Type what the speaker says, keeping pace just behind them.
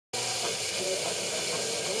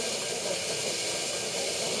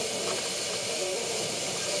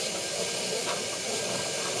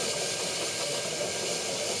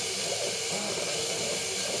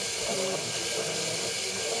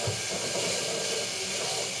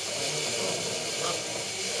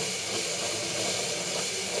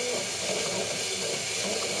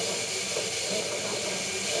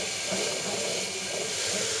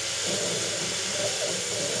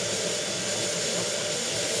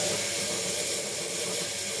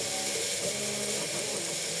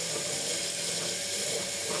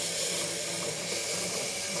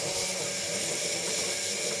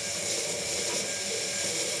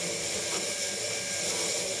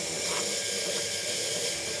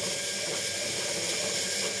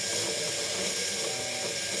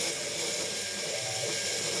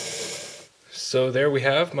So there we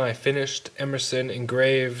have my finished Emerson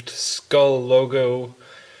engraved skull logo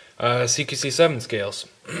CQC-7 scales.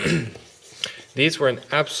 These were an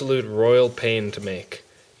absolute royal pain to make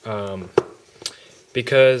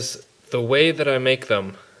because the way that I make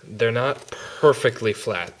them, they're not perfectly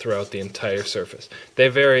flat throughout the entire surface. They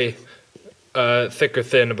vary thick or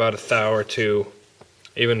thin, about 1 thou or 2,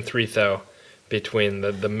 even 3 thou between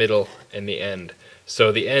the middle and the end.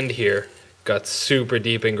 So the end here got super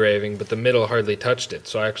deep engraving, but the middle hardly touched it.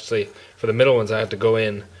 So actually, for the middle ones, I had to go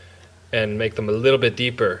in and make them a little bit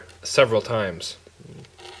deeper several times.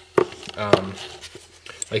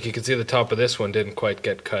 Like you can see, the top of this one didn't quite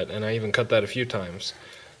get cut, and I even cut that a few times.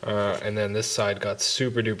 And then this side got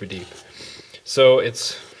super duper deep. So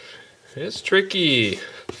it's tricky,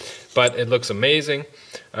 but it looks amazing.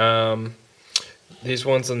 These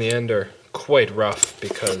ones on the end are quite rough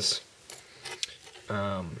because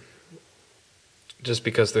just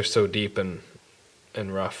because they're so deep and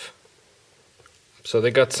rough. So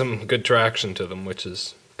they got some good traction to them, which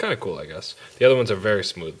is kind of cool, I guess. The other ones are very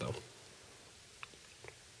smooth, though.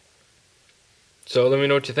 So let me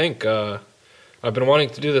know what you think. I've been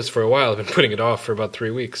wanting to do this for a while. I've been putting it off for about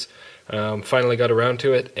 3 weeks. Finally got around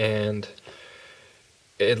to it, and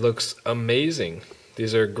it looks amazing.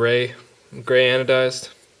 These are gray anodized.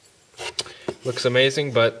 Looks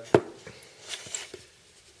amazing, but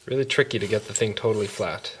really tricky to get the thing totally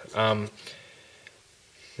flat.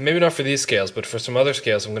 Maybe not for these scales, but for some other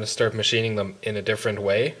scales, I'm going to start machining them in a different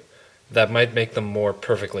way that might make them more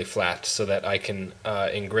perfectly flat, so that I can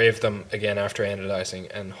engrave them again after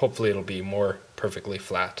anodizing, and hopefully it'll be more perfectly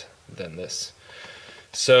flat than this.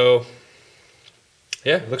 So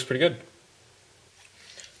yeah, it looks pretty good.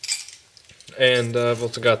 And I've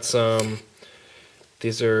also got some,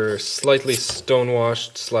 these are slightly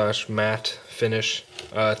stonewashed / matte finish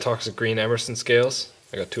toxic green Emerson scales.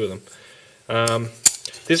 I got 2 of them.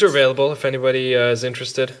 These are available if anybody is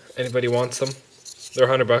interested. Anybody wants them. They're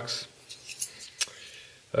 $100.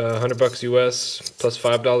 $100 US plus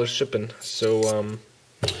 $5 shipping. So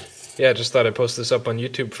yeah, just thought I'd post this up on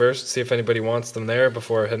YouTube first, see if anybody wants them there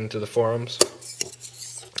before heading to the forums.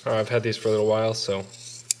 I've had these for a little while, so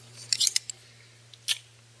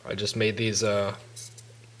I just made these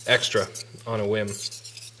extra on a whim.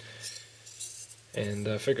 And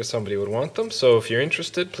I figured somebody would want them, so if you're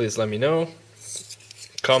interested, please let me know.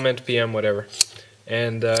 Comment, PM, whatever.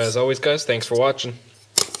 And as always, guys, thanks for watching.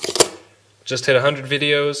 Just hit 100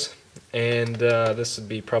 videos, and this would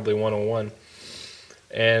be probably 101.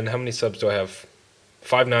 And how many subs do I have?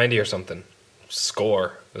 590 or something.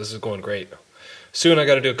 Score. This is going great. Soon I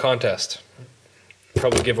got to do a contest.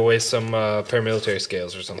 Probably give away some paramilitary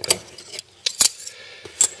scales or something.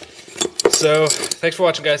 So, thanks for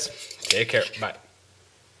watching, guys. Take care. Bye.